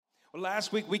Well,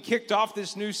 last week we kicked off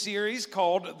this new series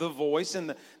called The Voice,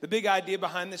 and the big idea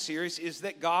behind the series is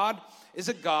that God is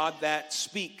a God that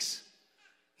speaks.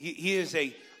 He is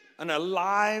an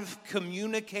alive,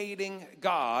 communicating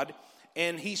God,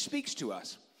 and He speaks to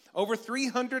us. Over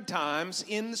 300 times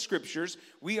in the Scriptures,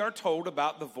 we are told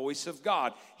about the voice of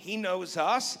God. He knows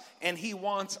us, and He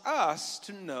wants us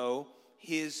to know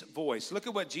His voice. Look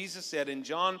at what Jesus said in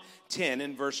John 10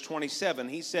 in verse 27.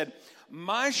 He said,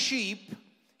 "My sheep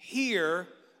hear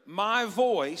my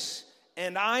voice,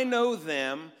 and I know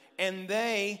them, and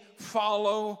they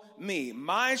follow me."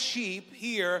 My sheep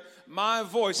hear my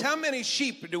voice. How many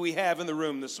sheep do we have in the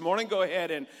room this morning? Go ahead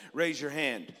and raise your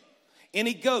hand.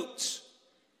 Any goats?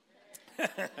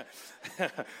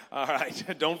 All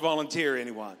right, don't volunteer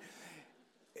anyone.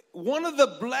 One of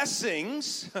the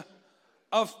blessings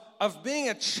of being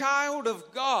a child of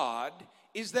God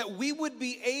is that we would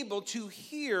be able to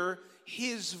hear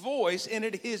His voice, and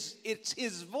it's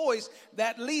His voice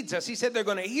that leads us. He said they're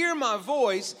going to hear my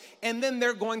voice, and then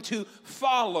they're going to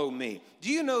follow me.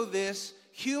 Do you know this?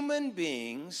 Human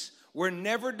beings were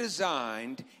never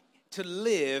designed to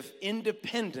live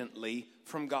independently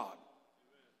from God.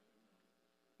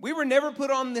 We were never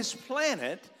put on this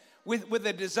planet with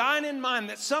a design in mind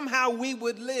that somehow we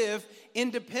would live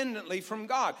independently from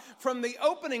God. From the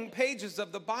opening pages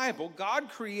of the Bible, God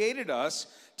created us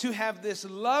to have this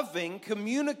loving,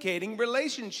 communicating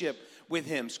relationship with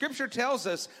Him. Scripture tells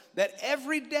us that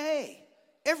every day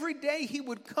He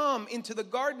would come into the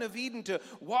Garden of Eden to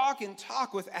walk and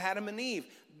talk with Adam and Eve.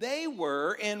 They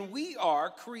were, and we are,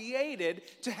 created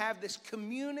to have this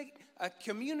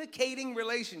communicating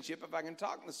relationship, if I can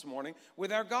talk this morning,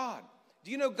 with our God.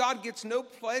 Do you know God gets no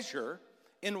pleasure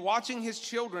in watching His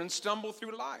children stumble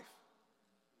through life?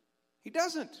 He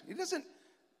doesn't.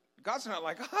 God's not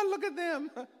like, oh, look at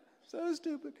them. So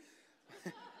stupid.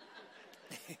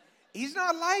 He's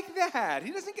not like that.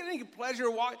 He doesn't get any pleasure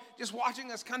just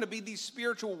watching us kind of be these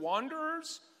spiritual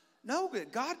wanderers. No,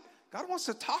 but God wants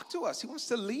to talk to us. He wants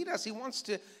to lead us. He wants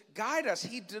to guide us.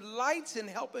 He delights in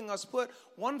helping us put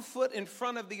one foot in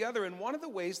front of the other. And one of the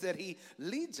ways that He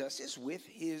leads us is with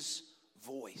His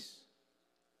voice.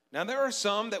 Now, there are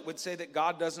some that would say that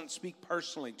God doesn't speak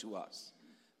personally to us.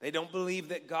 They don't believe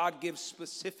that God gives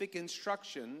specific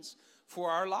instructions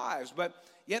for our lives. But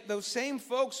yet those same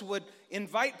folks would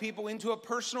invite people into a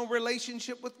personal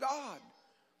relationship with God.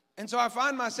 And so I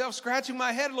find myself scratching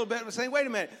my head a little bit and saying, wait a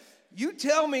minute, you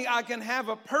tell me I can have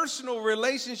a personal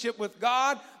relationship with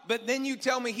God, but then you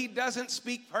tell me He doesn't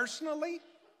speak personally?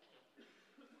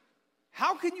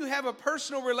 How can you have a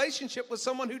personal relationship with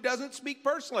someone who doesn't speak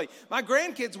personally? My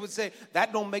grandkids would say,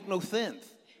 that don't make no sense.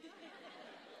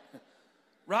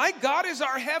 Right? God is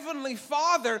our heavenly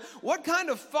Father. What kind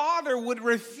of father would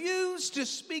refuse to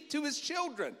speak to his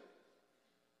children?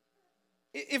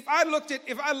 If I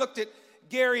looked at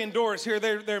Gary and Doris here,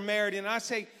 they're married, and I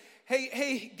say,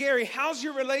 Hey, Gary, how's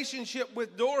your relationship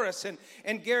with Doris?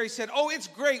 And Gary said, oh, it's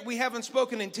great. We haven't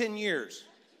spoken in 10 years.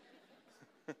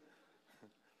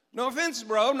 No offense,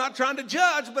 bro. I'm not trying to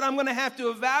judge, but I'm going to have to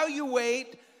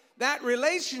evaluate that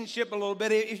relationship a little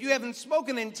bit. If you haven't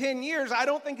spoken in 10 years, I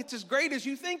don't think it's as great as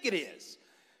you think it is.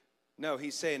 No,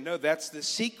 he's saying, no, that's the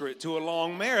secret to a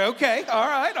long marriage. Okay, all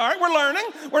right,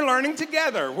 we're learning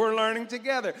together.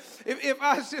 If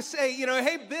I was to say,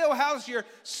 hey, Bill, how's your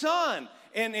son?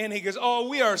 And he goes, oh,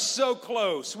 we are so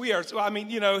close. He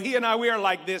and I, we are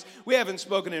like this. We haven't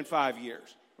spoken in 5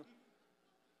 years.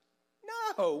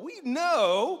 No, we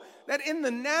know that in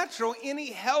the natural,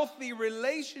 any healthy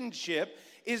relationship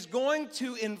is going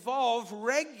to involve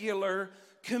regular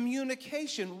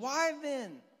communication. Why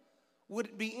then would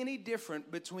it be any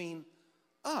different between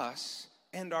us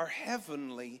and our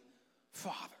heavenly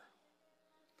Father?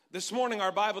 This morning,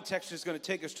 our Bible text is going to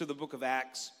take us to the book of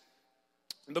Acts.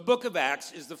 The book of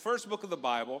Acts is the first book of the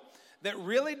Bible that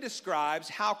really describes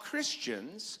how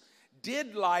Christians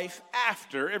did life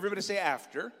after, everybody say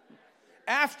after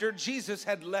Jesus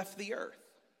had left the earth.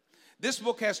 This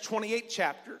book has 28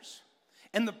 chapters,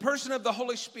 and the person of the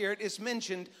Holy Spirit is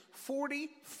mentioned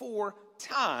 44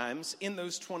 times in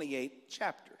those 28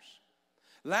 chapters.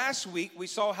 Last week, we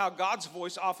saw how God's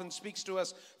voice often speaks to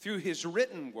us through His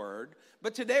written word,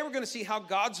 but today we're going to see how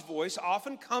God's voice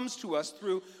often comes to us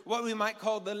through what we might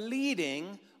call the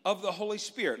leading of the Holy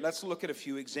Spirit. Let's look at a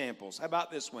few examples. How about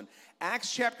this one?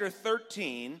 Acts chapter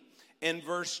 13 and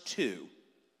verse 2.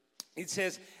 It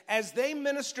says, as they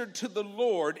ministered to the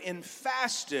Lord and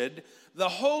fasted, the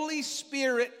Holy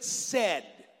Spirit said.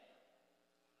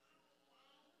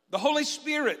 The Holy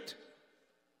Spirit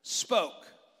spoke,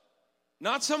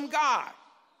 not some guy.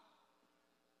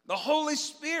 The Holy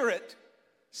Spirit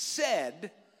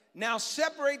said, Now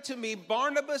separate to me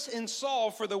Barnabas and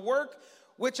Saul for the work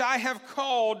which I have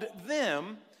called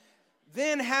them.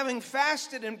 Then, having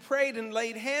fasted and prayed and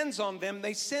laid hands on them,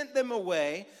 they sent them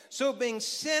away. So being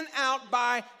sent out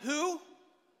by who?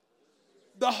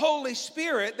 The Holy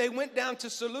Spirit, they went down to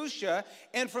Seleucia,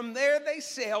 and from there they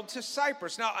sailed to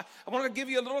Cyprus. Now, I want to give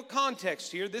you a little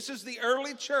context here. This is the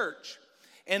early church,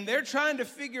 and they're trying to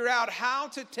figure out how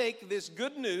to take this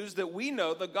good news that we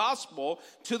know, the gospel,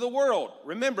 to the world.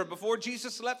 Remember, before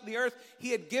Jesus left the earth, he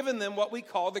had given them what we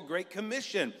call the Great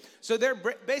Commission. So they're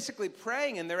basically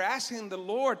praying, and they're asking the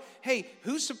Lord, hey,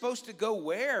 who's supposed to go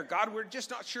where? God, we're just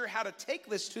not sure how to take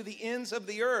this to the ends of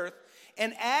the earth.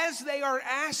 And as they are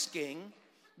asking,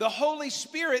 the Holy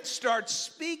Spirit starts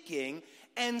speaking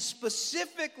and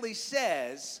specifically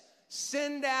says,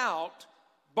 send out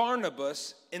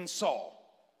Barnabas and Saul,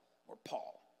 or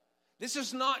Paul. This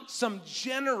is not some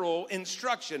general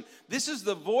instruction. This is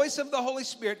the voice of the Holy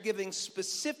Spirit giving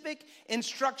specific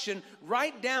instruction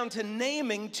right down to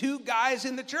naming two guys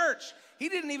in the church. He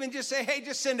didn't even just say, hey,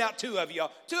 just send out two of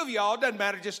y'all. Two of y'all, doesn't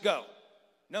matter, just go.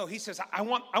 No, he says, I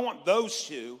want those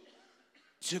two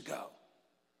to go.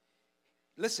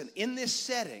 Listen, in this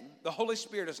setting, the Holy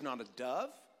Spirit is not a dove.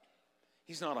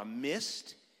 He's not a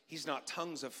mist. He's not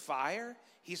tongues of fire.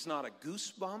 He's not a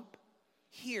goosebump.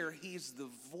 Here, he's the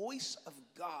voice of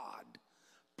God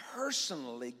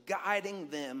personally guiding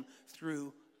them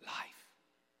through life.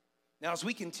 Now, as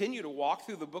we continue to walk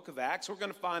through the book of Acts, we're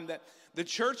going to find that the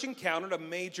church encountered a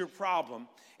major problem,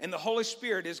 and the Holy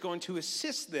Spirit is going to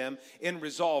assist them in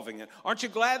resolving it. Aren't you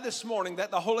glad this morning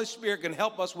that the Holy Spirit can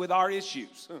help us with our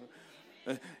issues?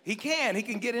 He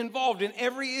can get involved in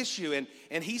every issue,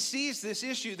 and he sees this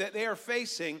issue that they are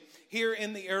facing here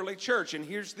in the early church. And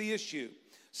here's the issue.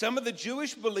 Some of the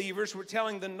Jewish believers were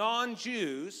telling the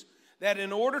non-Jews that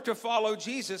in order to follow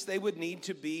Jesus, they would need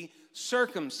to be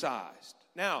circumcised.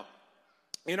 Now,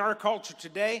 in our culture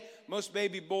today, most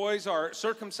baby boys are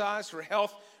circumcised for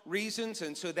health reasons,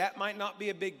 and so that might not be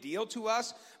a big deal to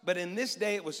us. But in this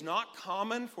day, it was not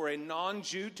common for a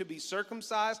non-Jew to be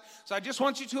circumcised. So I just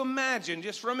want you to imagine,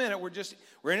 just for a minute,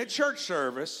 we're in a church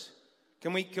service.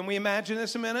 Can we imagine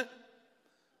this a minute?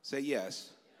 Say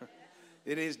yes.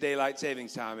 It is daylight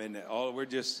savings time, isn't it?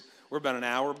 We're about an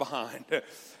hour behind.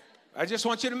 I just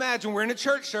want you to imagine we're in a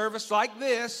church service like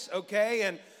this,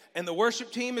 okay? And the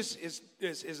worship team is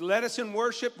led us in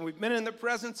worship, and we've been in the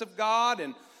presence of God,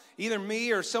 and either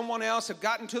me or someone else have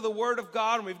gotten to the Word of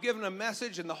God, and we've given a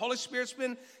message, and the Holy Spirit's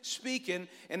been speaking.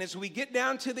 And as we get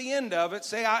down to the end of it,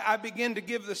 say I begin to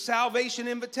give the salvation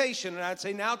invitation, and I'd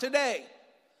say, now today,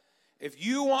 if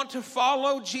you want to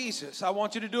follow Jesus, I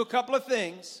want you to do a couple of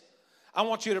things. I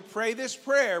want you to pray this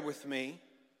prayer with me.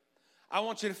 I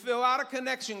want you to fill out a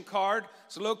connection card.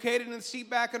 It's located in the seat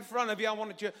back in front of you. I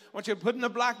want you to put in the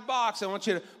black box. I want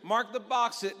you to mark the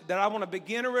box that I want to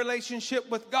begin a relationship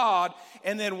with God.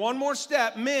 And then one more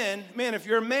step. Men, if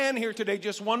you're a man here today,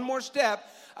 just one more step.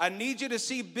 I need you to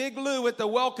see Big Lou at the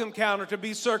welcome counter to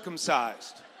be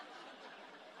circumcised.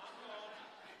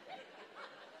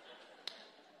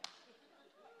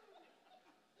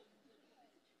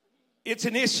 It's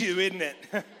an issue, isn't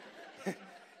it?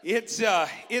 It's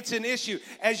an issue.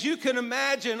 As you can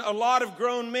imagine, a lot of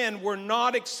grown men were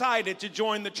not excited to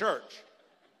join the church.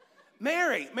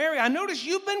 Mary, I noticed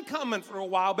you've been coming for a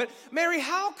while, but Mary,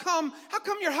 how come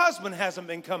your husband hasn't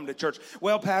been coming to church?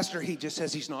 Well, Pastor, he just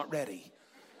says he's not ready.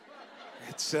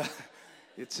 It's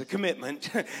a commitment,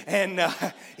 and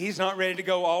he's not ready to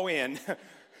go all in.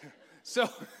 So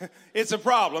it's a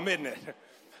problem, isn't it?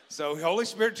 So Holy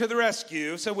Spirit to the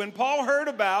rescue. So when Paul heard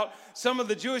about some of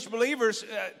the Jewish believers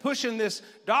pushing this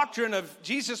doctrine of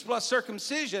Jesus plus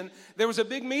circumcision, there was a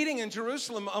big meeting in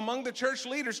Jerusalem among the church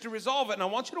leaders to resolve it. And I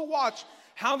want you to watch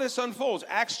how this unfolds.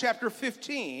 Acts chapter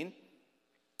 15,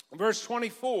 verse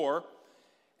 24,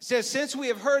 says, since we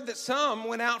have heard that some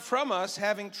went out from us,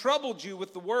 having troubled you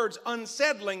with the words,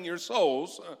 unsettling your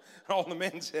souls, all the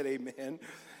men said amen,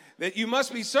 that you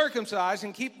must be circumcised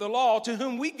and keep the law, to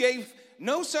whom we gave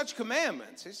no such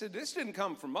commandments. He said, this didn't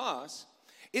come from us.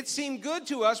 It seemed good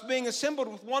to us, being assembled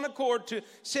with one accord, to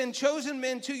send chosen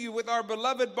men to you with our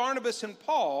beloved Barnabas and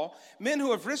Paul, men who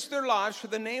have risked their lives for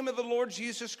the name of the Lord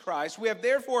Jesus Christ. We have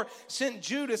therefore sent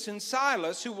Judas and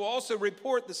Silas, who will also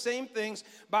report the same things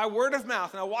by word of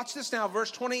mouth. Now watch this now,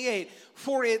 verse 28.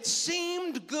 For it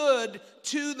seemed good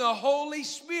to the Holy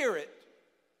Spirit.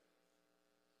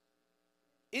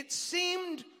 It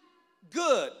seemed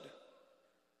good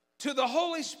to the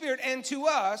Holy Spirit and to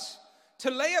us to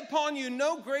lay upon you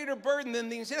no greater burden than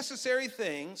these necessary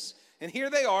things. And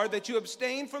here they are, that you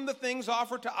abstain from the things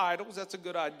offered to idols. That's a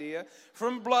good idea.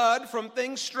 From blood, from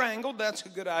things strangled. That's a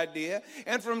good idea.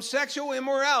 And from sexual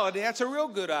immorality. That's a real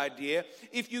good idea.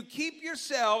 If you keep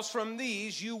yourselves from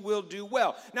these, you will do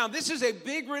well. Now, this is a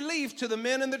big relief to the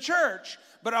men in the church.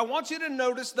 But I want you to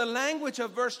notice the language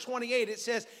of verse 28. It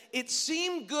says, it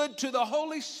seemed good to the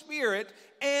Holy Spirit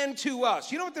and to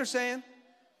us. You know what they're saying?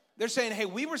 They're saying, hey,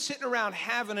 we were sitting around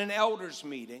having an elders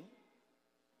meeting.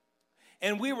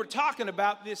 And we were talking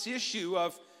about this issue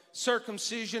of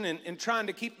circumcision and trying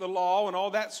to keep the law and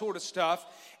all that sort of stuff.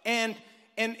 And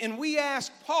we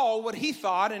asked Paul what he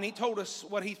thought, and he told us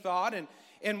what he thought.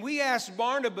 And we asked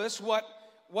Barnabas what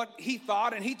he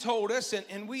thought, and he told us.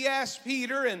 And we asked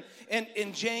Peter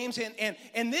and James,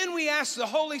 and then we asked the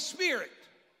Holy Spirit.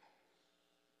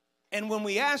 And when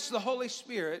we asked the Holy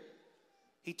Spirit,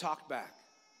 he talked back.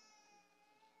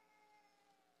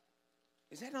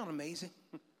 Is that not amazing?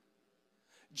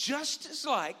 Just as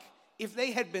like if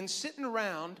they had been sitting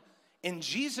around and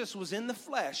Jesus was in the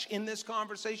flesh in this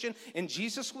conversation and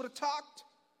Jesus would have talked.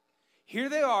 Here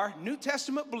they are, New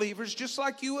Testament believers just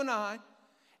like you and I,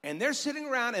 and they're sitting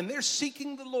around and they're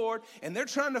seeking the Lord and they're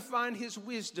trying to find his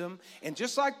wisdom. And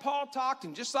just like Paul talked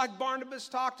and just like Barnabas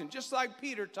talked and just like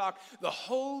Peter talked, the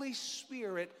Holy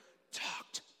Spirit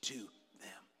talked to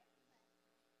them.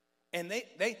 And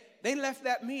they left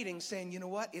that meeting saying, you know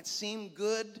what, it seemed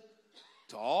good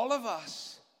to all of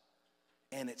us,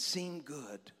 and it seemed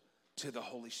good to the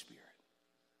Holy Spirit.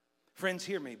 Friends,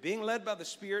 hear me. Being led by the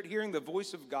Spirit, hearing the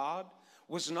voice of God,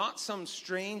 was not some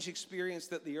strange experience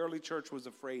that the early church was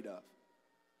afraid of.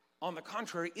 On the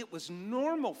contrary, it was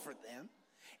normal for them,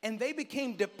 and they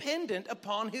became dependent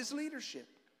upon his leadership.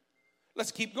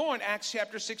 Let's keep going. Acts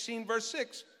chapter 16, verse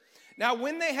 6. Now,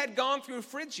 when they had gone through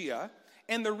Phrygia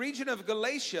and the region of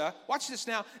Galatia, watch this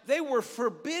now, they were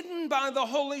forbidden by the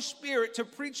Holy Spirit to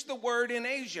preach the word in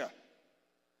Asia.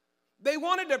 They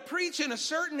wanted to preach in a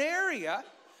certain area,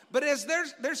 but as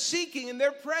they're seeking and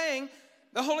they're praying,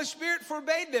 the Holy Spirit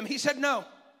forbade them. He said, no,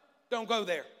 don't go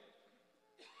there.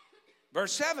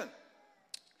 Verse 7,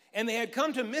 and they had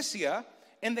come to Mysia,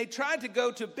 and they tried to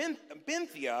go to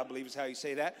Bithynia, I believe is how you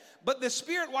say that, but the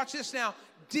Spirit, watch this now,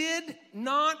 did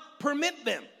not permit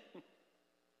them.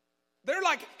 They're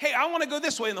like, hey, I want to go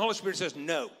this way. And the Holy Spirit says,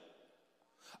 no.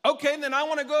 Okay, then I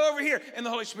want to go over here. And the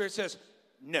Holy Spirit says,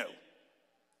 no.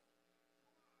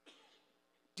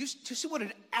 Do you see what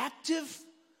an active,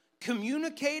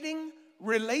 communicating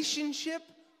relationship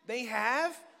they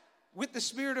have with the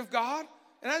Spirit of God?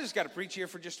 And I just got to preach here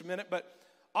for just a minute. But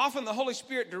often the Holy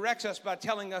Spirit directs us by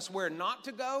telling us where not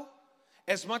to go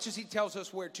as much as he tells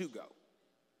us where to go.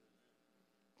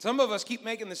 Some of us keep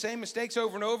making the same mistakes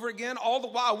over and over again. All the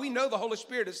while, we know the Holy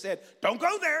Spirit has said, don't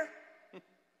go there.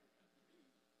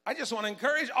 I just want to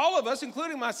encourage all of us,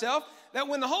 including myself, that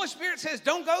when the Holy Spirit says,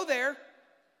 don't go there,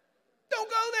 don't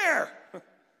go there.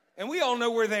 And we all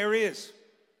know where there is.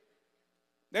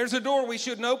 There's a door we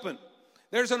shouldn't open.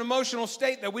 There's an emotional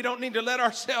state that we don't need to let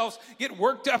ourselves get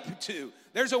worked up into.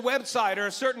 There's a website or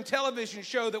a certain television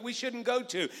show that we shouldn't go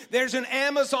to. There's an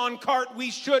Amazon cart we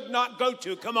should not go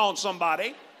to. Come on,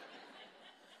 somebody.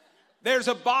 There's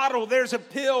a bottle, there's a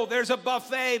pill, there's a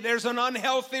buffet, there's an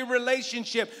unhealthy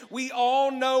relationship. We all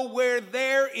know where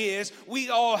there is. We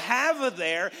all have a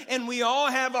there, and we all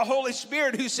have a Holy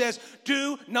Spirit who says,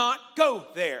 do not go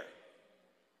there.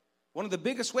 One of the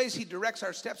biggest ways he directs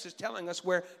our steps is telling us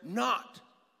where not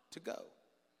to go.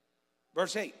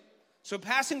 Verse 8, so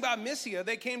passing by Mysia,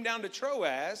 they came down to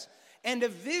Troas, and a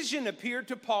vision appeared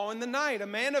to Paul in the night. A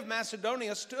man of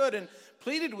Macedonia stood and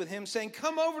pleaded with him, saying,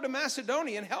 come over to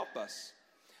Macedonia and help us.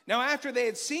 Now, after they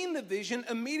had seen the vision,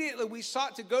 immediately we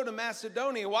sought to go to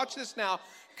Macedonia. Watch this now.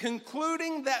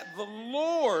 Concluding that the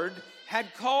Lord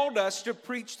had called us to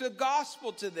preach the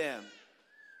gospel to them.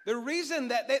 The reason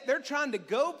that they're trying to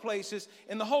go places,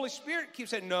 and the Holy Spirit keeps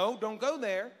saying, no, don't go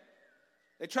there.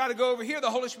 They try to go over here.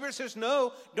 The Holy Spirit says,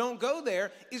 no, don't go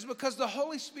there, is because the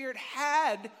Holy Spirit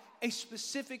had a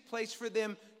specific place for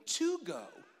them to go.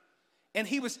 And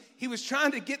he was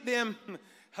trying to get them,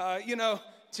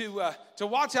 to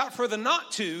watch out for the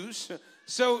not tos,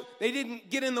 so they didn't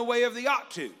get in the way of the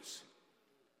ought tos.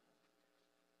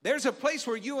 There's a place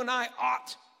where you and I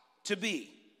ought to be.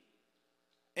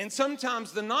 And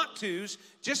sometimes the not tos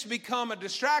just become a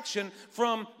distraction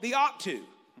from the ought to.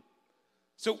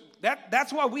 So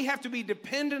that's why we have to be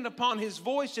dependent upon his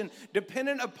voice and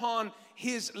dependent upon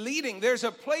his leading. There's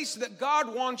a place that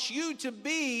God wants you to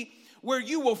be where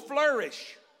you will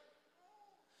flourish.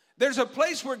 There's a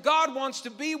place where God wants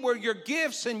to be where your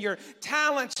gifts and your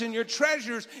talents and your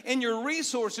treasures and your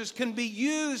resources can be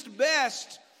used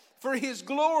best for his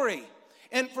glory.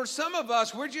 And for some of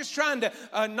us, we're just trying to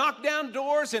knock down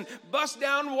doors and bust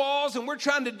down walls, and we're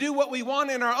trying to do what we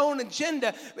want in our own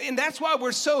agenda. And that's why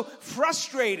we're so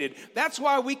frustrated. That's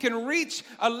why we can reach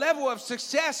a level of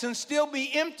success and still be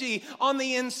empty on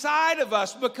the inside of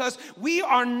us, because we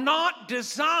are not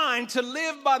designed to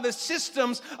live by the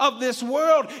systems of this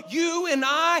world. You and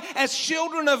I, as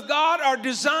children of God, are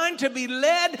designed to be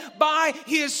led by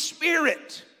His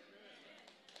Spirit.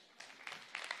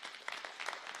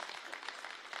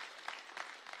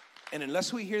 And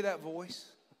unless we hear that voice,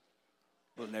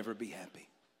 we'll never be happy.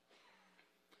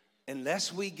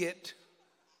 Unless we get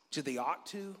to the ought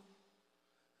to,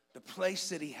 the place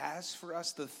that He has for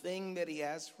us, the thing that He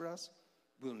has for us,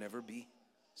 we'll never be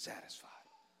satisfied.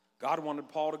 God wanted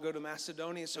Paul to go to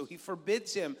Macedonia, so He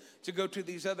forbids him to go to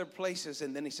these other places.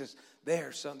 And then He says,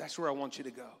 there, son, that's where I want you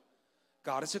to go.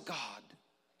 God is a God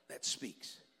that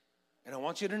speaks. And I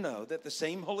want you to know that the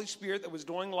same Holy Spirit that was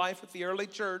doing life with the early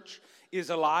church is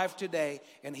alive today,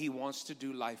 and He wants to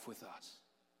do life with us.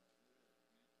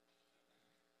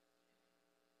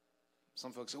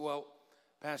 Some folks say, well,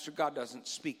 Pastor, God doesn't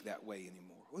speak that way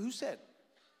anymore. Well, who said?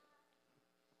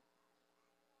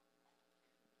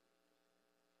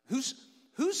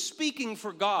 Who's speaking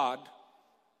for God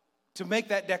to make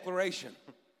that declaration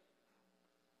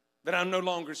that I'm no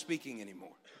longer speaking anymore?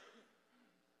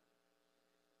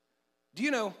 Do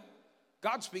you know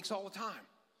God speaks all the time?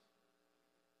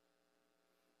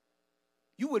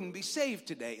 You wouldn't be saved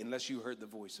today unless you heard the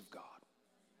voice of God.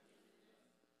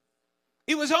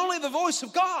 It was only the voice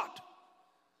of God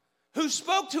who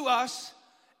spoke to us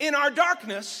in our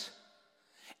darkness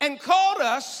and called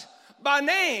us by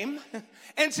name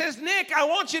and says, Nick, I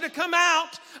want you to come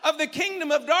out of the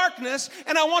kingdom of darkness,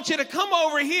 and I want you to come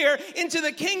over here into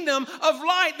the kingdom of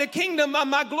light, the kingdom of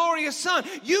my glorious Son.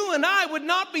 You and I would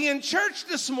not be in church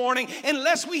this morning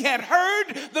unless we had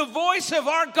heard the voice of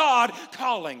our God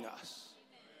calling us.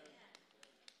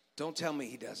 Don't tell me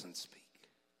He doesn't speak.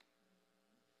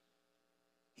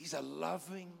 He's a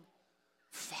loving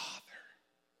Father.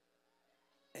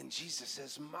 And Jesus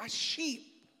says, my sheep.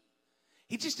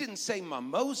 He just didn't say my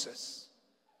Moses.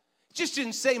 Just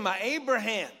didn't say my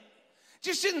Abraham.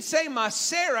 Just didn't say my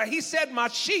Sarah. He said my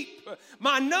sheep,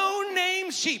 my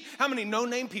no-name sheep. How many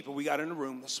no-name people we got in the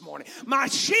room this morning? My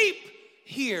sheep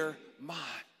hear my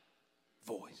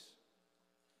voice.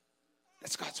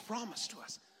 That's God's promise to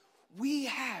us. We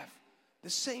have the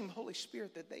same Holy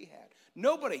Spirit that they had.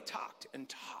 Nobody talked and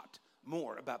taught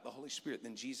more about the Holy Spirit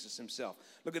than Jesus Himself.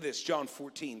 Look at this, John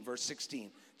 14, verse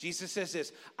 16. Jesus says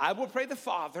this, I will pray the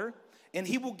Father, and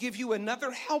He will give you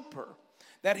another helper,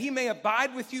 that He may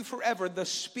abide with you forever, the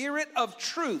Spirit of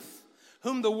truth,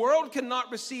 whom the world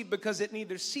cannot receive because it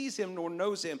neither sees Him nor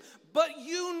knows Him, but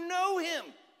you know Him.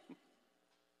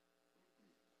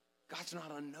 God's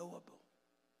not unknowable.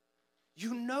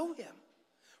 You know Him,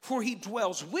 for He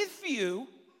dwells with you,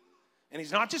 and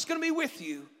He's not just going to be with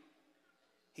you,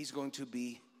 He's going to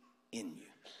be in you.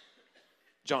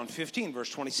 John 15, verse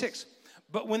 26.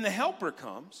 But when the Helper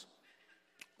comes,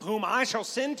 whom I shall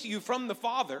send to you from the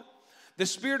Father, the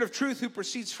Spirit of truth who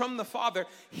proceeds from the Father,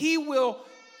 He will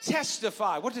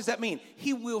testify. What does that mean?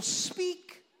 He will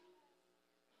speak.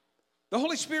 The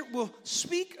Holy Spirit will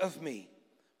speak of me.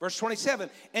 Verse 27,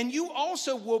 and you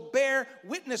also will bear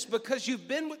witness because you've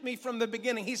been with me from the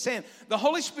beginning. He's saying the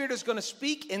Holy Spirit is going to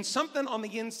speak, and something on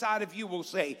the inside of you will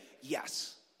say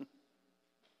yes.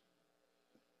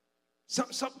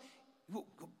 Some will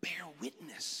bear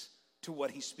witness to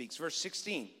what He speaks. Verse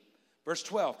 16, verse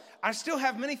 12. I still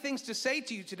have many things to say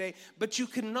to you today, but you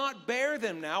cannot bear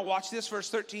them now. Watch this, verse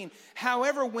 13.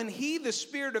 However, when He, the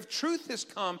Spirit of truth, has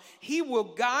come, He will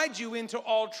guide you into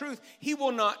all truth. He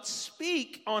will not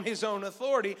speak on His own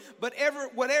authority, but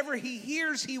whatever He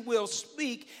hears, He will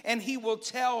speak, and He will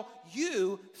tell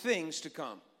you things to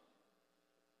come.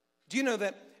 Do you know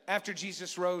that after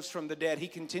Jesus rose from the dead, He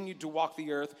continued to walk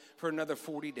the earth for another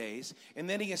 40 days, and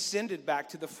then He ascended back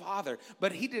to the Father.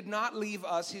 But He did not leave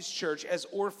us, His church, as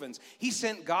orphans. He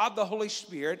sent God the Holy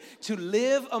Spirit to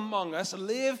live among us,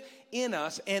 live in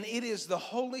us, and it is the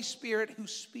Holy Spirit who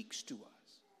speaks to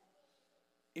us.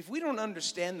 If we don't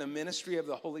understand the ministry of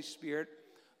the Holy Spirit,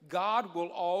 God will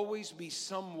always be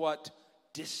somewhat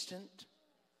distant.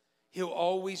 He'll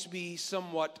always be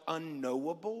somewhat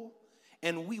unknowable.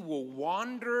 And we will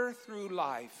wander through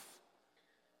life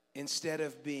instead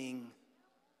of being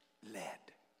led.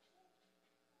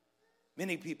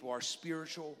 Many people are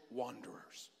spiritual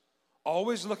wanderers,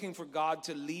 always looking for God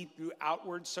to lead through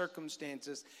outward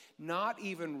circumstances, not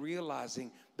even realizing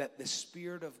that the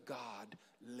Spirit of God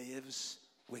lives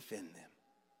within them.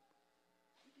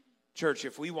 Church,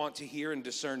 if we want to hear and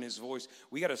discern his voice,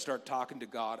 we got to start talking to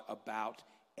God about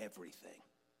everything.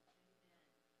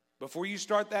 Before you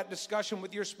start that discussion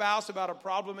with your spouse about a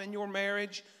problem in your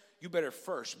marriage, you better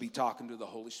first be talking to the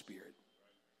Holy Spirit.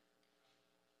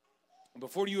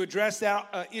 Before you address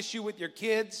that issue with your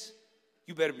kids,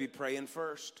 you better be praying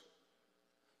first.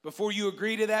 Before you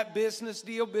agree to that business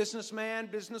deal, businessman,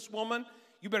 businesswoman,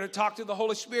 you better talk to the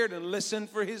Holy Spirit and listen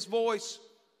for his voice.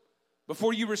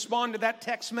 Before you respond to that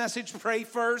text message, pray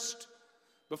first.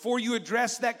 Before you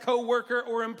address that coworker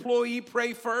or employee,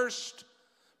 pray first.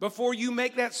 Before you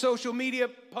make that social media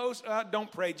post,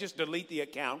 don't pray, just delete the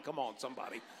account. Come on,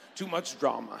 somebody. Too much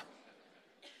drama.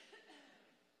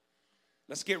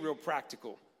 Let's get real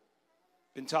practical.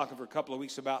 Been talking for a couple of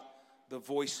weeks about the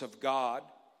voice of God.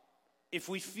 If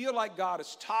we feel like God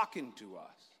is talking to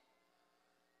us,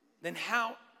 then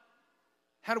how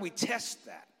do we test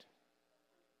that?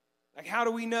 Like, how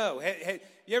do we know? Have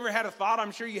you ever had a thought?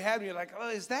 I'm sure you have. And you're like, oh,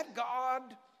 is that God?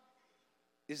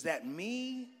 Is that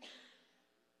me?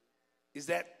 Is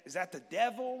that the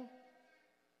devil?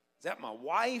 Is that my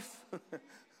wife?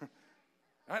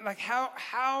 Right? Like,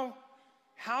 how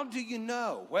do you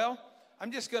know? Well,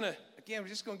 I'm just going to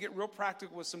get real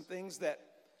practical with some things that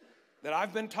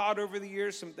I've been taught over the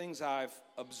years, some things I've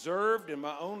observed in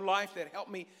my own life that help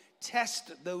me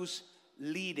test those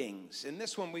leadings. And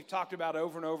this one we've talked about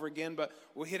over and over again, but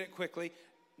we'll hit it quickly.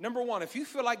 Number one, if you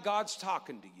feel like God's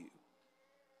talking to you,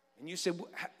 and you say,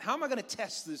 how am I going to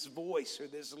test this voice or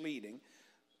this leading?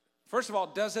 First of all,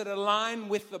 does it align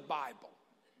with the Bible?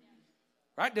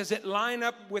 Right? Does it line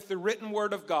up with the written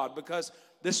word of God? Because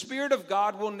the Spirit of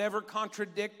God will never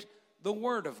contradict the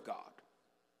word of God.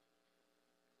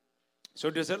 So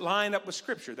does it line up with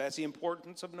Scripture? That's the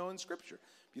importance of knowing Scripture.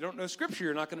 If you don't know Scripture,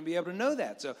 you're not going to be able to know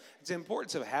that. So it's the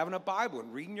importance of having a Bible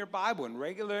and reading your Bible and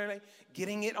regularly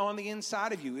getting it on the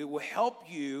inside of you. It will help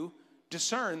you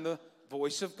discern the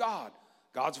voice of God.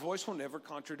 God's voice will never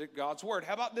contradict God's word.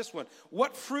 How about this one?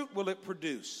 What fruit will it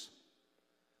produce?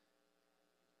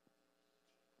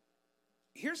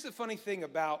 Here's the funny thing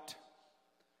about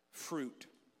fruit.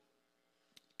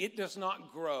 It does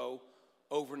not grow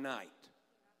overnight.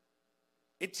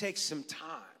 It takes some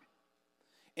time.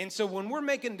 And so when we're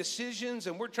making decisions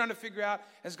and we're trying to figure out,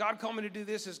 has God called me to do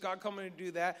this? Has God called me to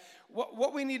do that?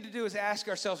 What we need to do is ask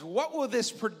ourselves, what will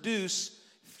this produce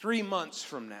 3 months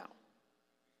from now?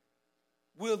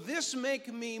 Will this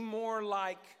make me more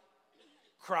like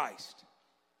Christ?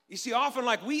 You see, often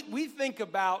like we think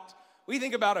about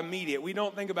immediate. We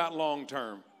don't think about long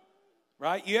term,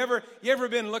 right? You ever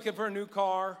been looking for a new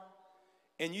car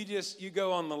and you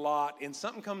go on the lot and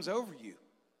something comes over you?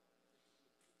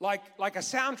 Like a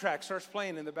soundtrack starts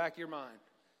playing in the back of your mind.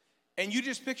 And you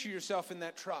just picture yourself in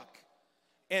that truck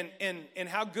and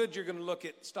how good you're going to look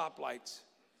at stoplights,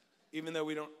 even though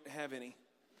we don't have any.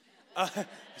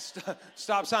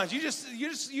 Stop signs. You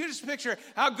just picture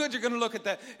how good you're going to look at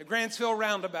the Grantsville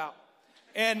roundabout.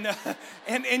 And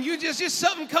you just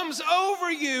something comes over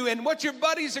you, and what your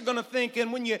buddies are going to think.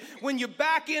 And when you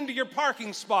back into your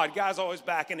parking spot, guys always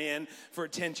backing in for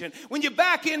attention. When you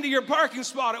back into your parking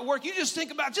spot at work, you just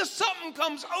think about just something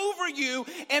comes over you,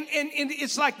 and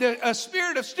it's like a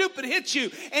spirit of stupid hits you,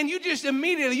 and you just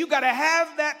immediately you got to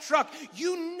have that truck.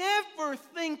 You never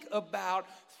think about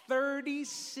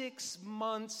 36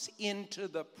 months into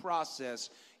the process,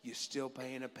 you're still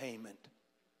paying a payment.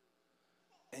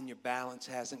 And your balance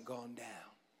hasn't gone down.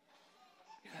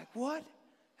 You're like, what?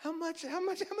 How much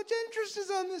interest is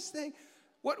on this thing?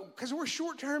 What? Because we're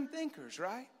short-term thinkers,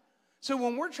 right? So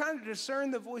when we're trying to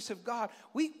discern the voice of God,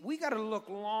 we got to look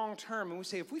long-term. And we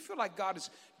say, if we feel like God is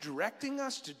directing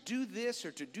us to do this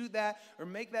or to do that or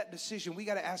make that decision, we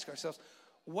got to ask ourselves,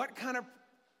 what kind of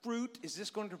fruit is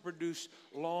this going to produce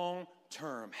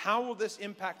long-term? How will this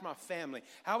impact my family?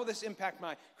 How will this impact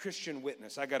my Christian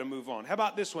witness? I got to move on. How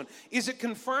about this one? Is it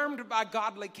confirmed by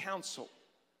godly counsel?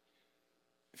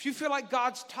 If you feel like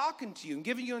God's talking to you and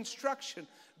giving you instruction,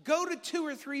 go to 2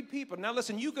 or 3 people. Now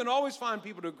listen, you can always find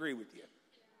people to agree with you.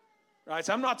 Right?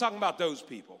 So I'm not talking about those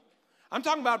people. I'm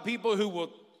talking about people who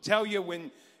will tell you when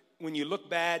you look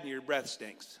bad and your breath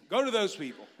stinks. Go to those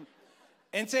people.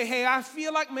 And say, hey, I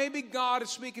feel like maybe God is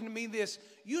speaking to me this.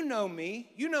 You know me.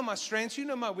 You know my strengths. You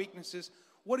know my weaknesses.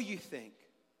 What do you think?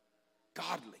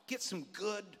 Godly. Get some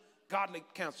good, godly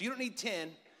counsel. You don't need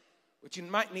 10, but you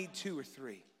might need 2 or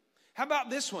 3. How about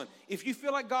this one? If you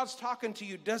feel like God's talking to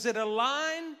you, does it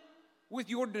align with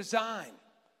your design?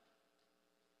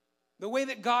 The way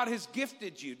that God has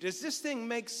gifted you. Does this thing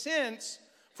make sense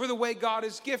for the way God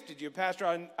has gifted you?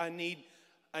 Pastor, I need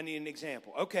an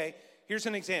example. Okay. Here's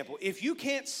an example. If you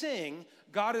can't sing,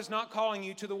 God is not calling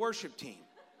you to the worship team.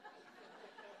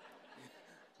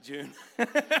 June.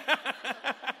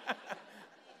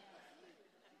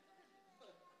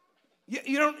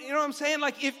 You know what I'm saying?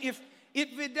 Like if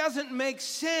it doesn't make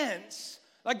sense,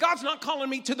 like God's not calling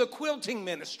me to the quilting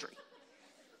ministry.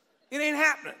 It ain't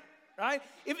happening, right?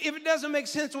 If it doesn't make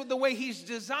sense with the way he's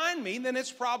designed me, then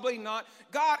it's probably not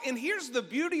God. And here's the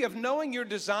beauty of knowing your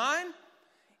design.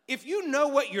 If you know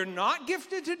what you're not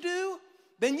gifted to do,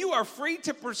 then you are free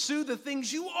to pursue the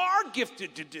things you are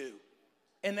gifted to do.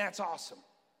 And that's awesome.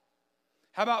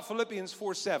 How about Philippians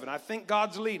 4:7? I think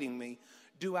God's leading me.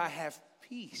 Do I have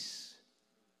peace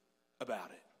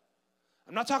about it?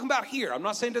 I'm not talking about here. I'm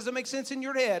not saying does it make sense in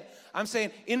your head. I'm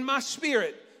saying in my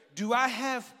spirit, do I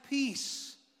have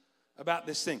peace about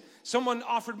this thing? Someone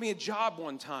offered me a job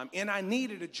one time, and I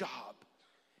needed a job.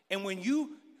 And when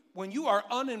you are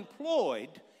unemployed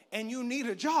and you need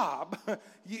a job,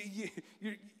 you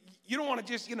don't want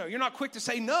to just, you're not quick to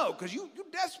say no because you're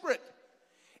desperate.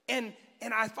 And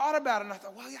I thought about it, and I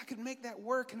thought, well, yeah, I could make that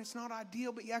work, and it's not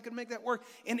ideal, but yeah, I could make that work.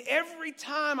 And every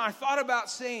time I thought about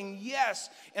saying yes,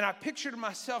 and I pictured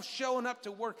myself showing up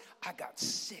to work, I got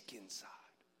sick inside.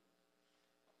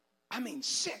 I mean,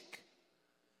 sick.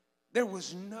 There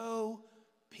was no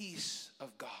peace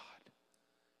of God.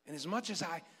 And as much as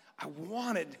I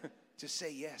wanted to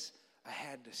say yes, I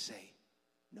had to say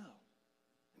no.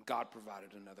 And God provided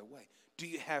another way. Do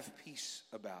you have peace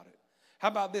about it? How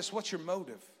about this? What's your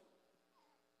motive?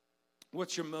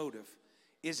 What's your motive?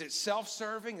 Is it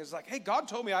self-serving? It's like, hey, God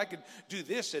told me I could do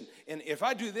this, and if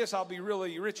I do this, I'll be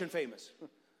really rich and famous.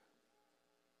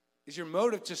 Is your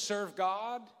motive to serve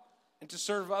God and to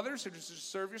serve others, or just to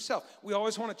serve yourself? We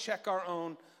always want to check our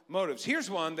own motives. Here's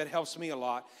one that helps me a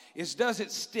lot, is does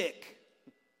it stick?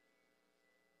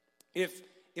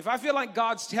 If I feel like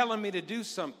God's telling me to do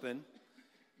something,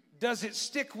 does it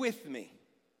stick with me?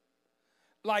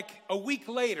 Like a week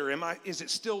later, is it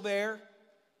still there?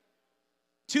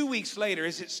 2 weeks later,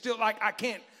 is it still like I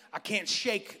can't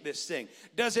shake this thing?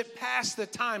 Does it pass the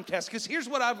time test? Because here's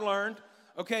what I've learned,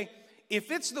 okay?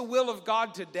 If it's the will of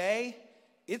God today,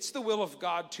 it's the will of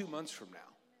God 2 months from now.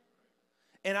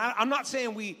 And I'm not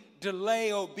saying we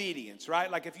delay obedience, right?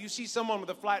 Like if you see someone with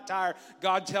a flat tire,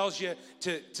 God tells you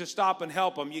to stop and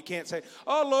help them. You can't say,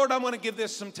 oh, Lord, I'm going to give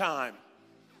this some time.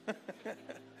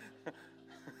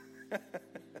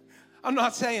 I'm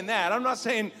not saying that. I'm not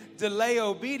saying delay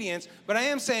obedience, but I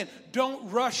am saying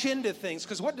don't rush into things.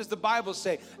 Because what does the Bible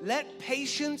say? Let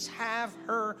patience have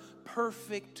her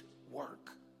perfect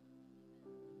work.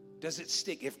 Does it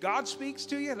stick? If God speaks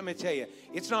to you, let me tell you,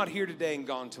 it's not here today and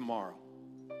gone tomorrow.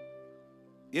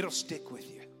 It'll stick with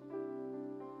you.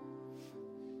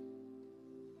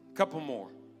 A couple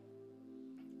more.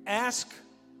 Ask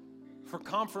for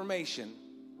confirmation,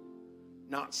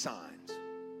 not signs.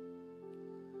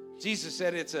 Jesus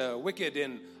said it's a wicked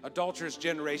and adulterous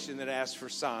generation that asks for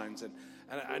signs. And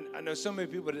I know so many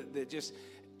people that just,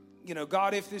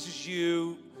 God, if this is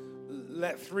you,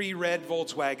 let 3 red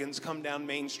Volkswagens come down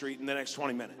Main Street in the next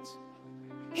 20 minutes.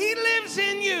 He lives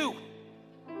in you.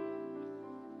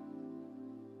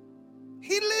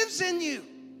 He lives in you.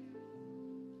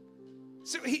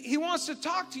 So he wants to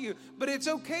talk to you, but it's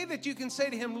okay that you can say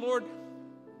to him, Lord,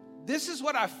 this is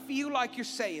what I feel like you're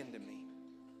saying to me.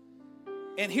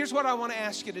 And here's what I want to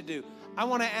ask you to do. I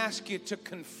want to ask you to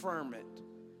confirm it.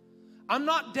 I'm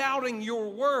not doubting your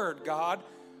word, God,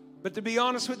 but to be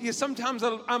honest with you, sometimes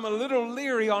I'm a little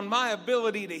leery on my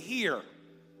ability to hear.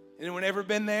 Anyone ever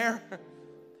been there?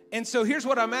 And so here's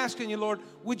what I'm asking you, Lord.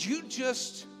 Would you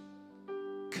just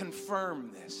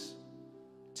confirm this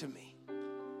to me?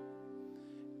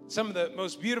 Some of the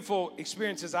most beautiful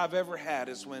experiences I've ever had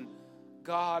is when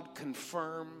God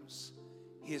confirms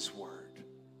his word.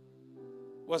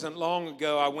 It wasn't long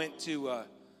ago, I went to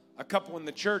a couple in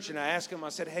the church and I asked them, I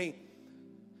said, hey,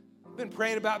 I've been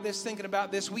praying about this, thinking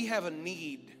about this. We have a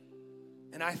need.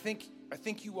 And I think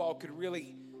you all could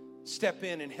really step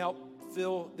in and help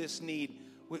fill this need.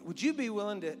 Would you be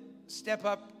willing to step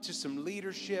up to some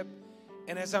leadership?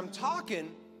 And as I'm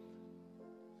talking,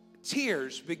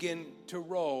 tears begin to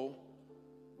roll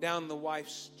down the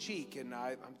wife's cheek. And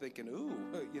I'm thinking,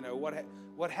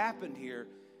 what happened here?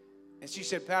 And she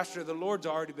said, Pastor, the Lord's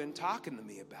already been talking to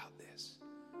me about this.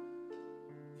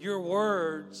 Your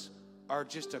words are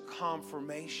just a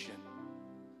confirmation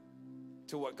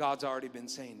to what God's already been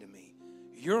saying to me.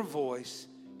 Your voice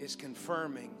is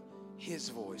confirming his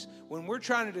voice. When we're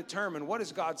trying to determine what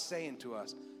is God saying to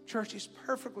us, church, it's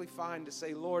perfectly fine to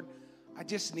say, Lord, I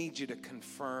just need you to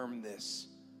confirm this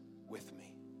with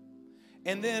me.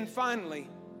 And then finally,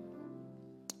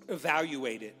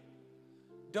 evaluate it.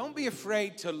 Don't be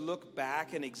afraid to look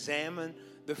back and examine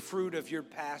the fruit of your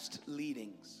past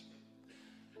leadings.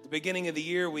 Beginning of the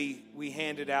year, we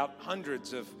handed out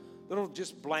hundreds of little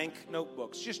just blank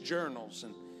notebooks, just journals.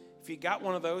 And if you got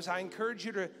one of those, I encourage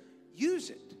you to use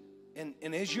it.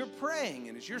 And as you're praying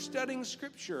and as you're studying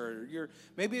Scripture, or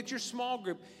maybe it's your small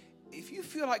group, if you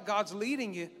feel like God's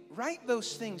leading you, write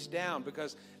those things down,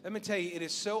 because let me tell you, it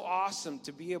is so awesome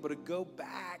to be able to go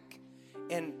back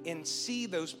and see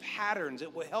those patterns.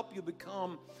 It will help you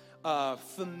become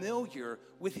familiar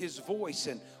with His voice.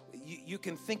 And you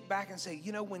can think back and say,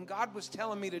 you know, when God was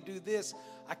telling me to do this,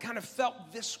 I kind of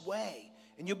felt this way.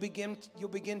 And you'll begin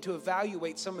to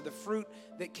evaluate some of the fruit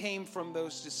that came from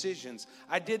those decisions.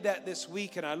 I did that this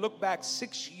week, and I look back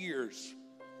 6 years.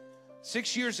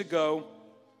 6 years ago,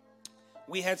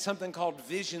 we had something called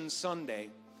Vision Sunday.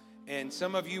 And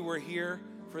some of you were here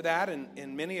for that,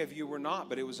 and many of you were not.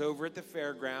 But it was over at the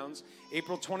fairgrounds,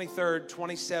 April 23rd,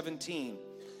 2017.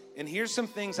 And here's some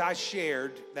things I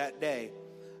shared that day.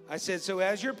 I said, so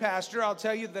as your pastor, I'll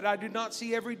tell you that I do not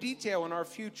see every detail in our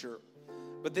future.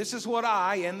 But this is what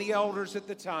I and the elders at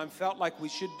the time felt like we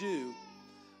should do.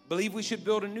 Believe we should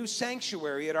build a new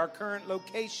sanctuary at our current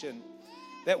location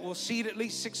that will seat at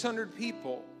least 600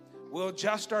 people. We'll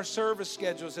adjust our service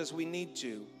schedules as we need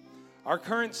to. Our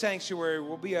current sanctuary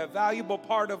will be a valuable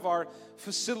part of our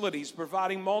facilities,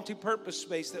 providing multi-purpose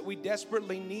space that we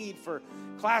desperately need for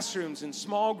classrooms and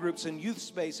small groups and youth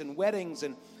space and weddings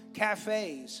and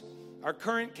cafes. Our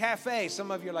current cafe, some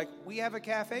of you are like, we have a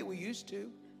cafe? We used to.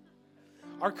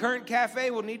 Our current cafe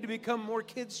will need to become more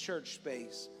kids' church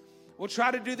space. We'll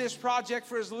try to do this project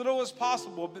for as little as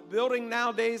possible, but building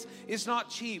nowadays is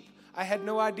not cheap. I had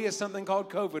no idea something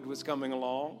called COVID was coming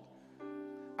along.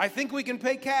 I think we can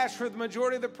pay cash for the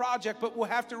majority of the project, but we'll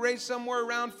have to raise somewhere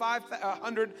around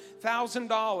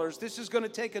 $500,000. This is going to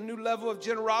take a new level of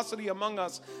generosity among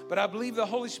us, but I believe the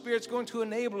Holy Spirit's going to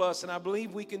enable us, and I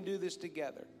believe we can do this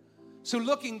together. So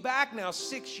looking back now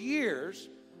 6 years,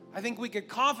 I think we could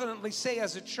confidently say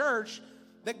as a church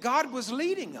that God was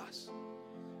leading us,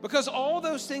 because all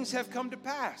those things have come to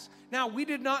pass. Now, we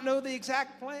did not know the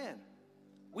exact plan.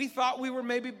 We thought we were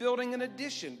maybe building an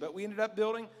addition, but we ended up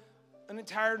building an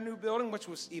entire new building, which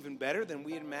was even better than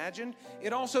we had imagined.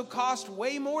 It also cost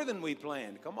way more than we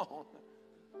planned. Come on.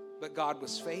 But God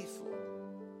was faithful,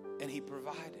 and He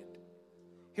provided.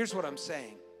 Here's what I'm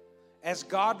saying. As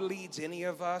God leads any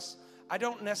of us, I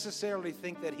don't necessarily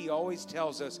think that He always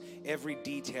tells us every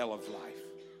detail of life.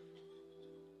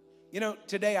 You know,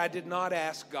 today I did not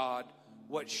ask God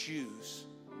what shoes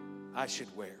I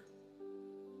should wear.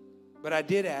 But I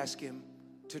did ask Him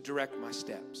to direct my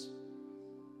steps.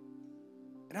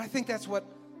 And I think that's what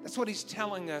He's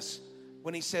telling us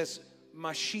when He says,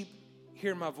 my sheep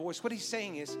hear my voice. What He's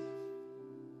saying is,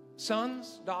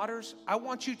 sons, daughters, I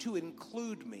want you to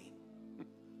include me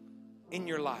in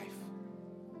your life.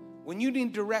 When you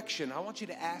need direction, I want you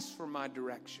to ask for my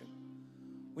direction.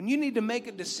 When you need to make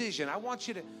a decision, I want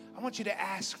you to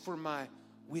ask for my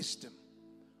wisdom.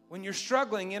 When you're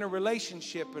struggling in a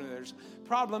relationship and there's a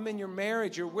problem in your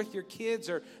marriage or with your kids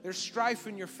or there's strife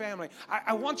in your family,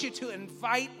 I want you to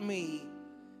invite me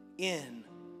in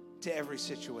to every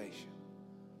situation.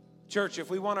 Church, if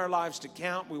we want our lives to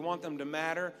count, we want them to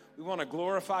matter, we want to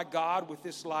glorify God with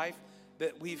this life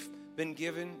that we've been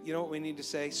given, you know what we need to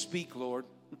say? Speak, Lord.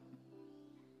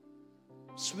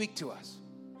 Speak to us.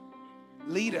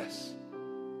 Lead us.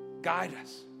 Guide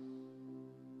us.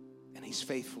 And He's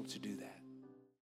faithful to do that.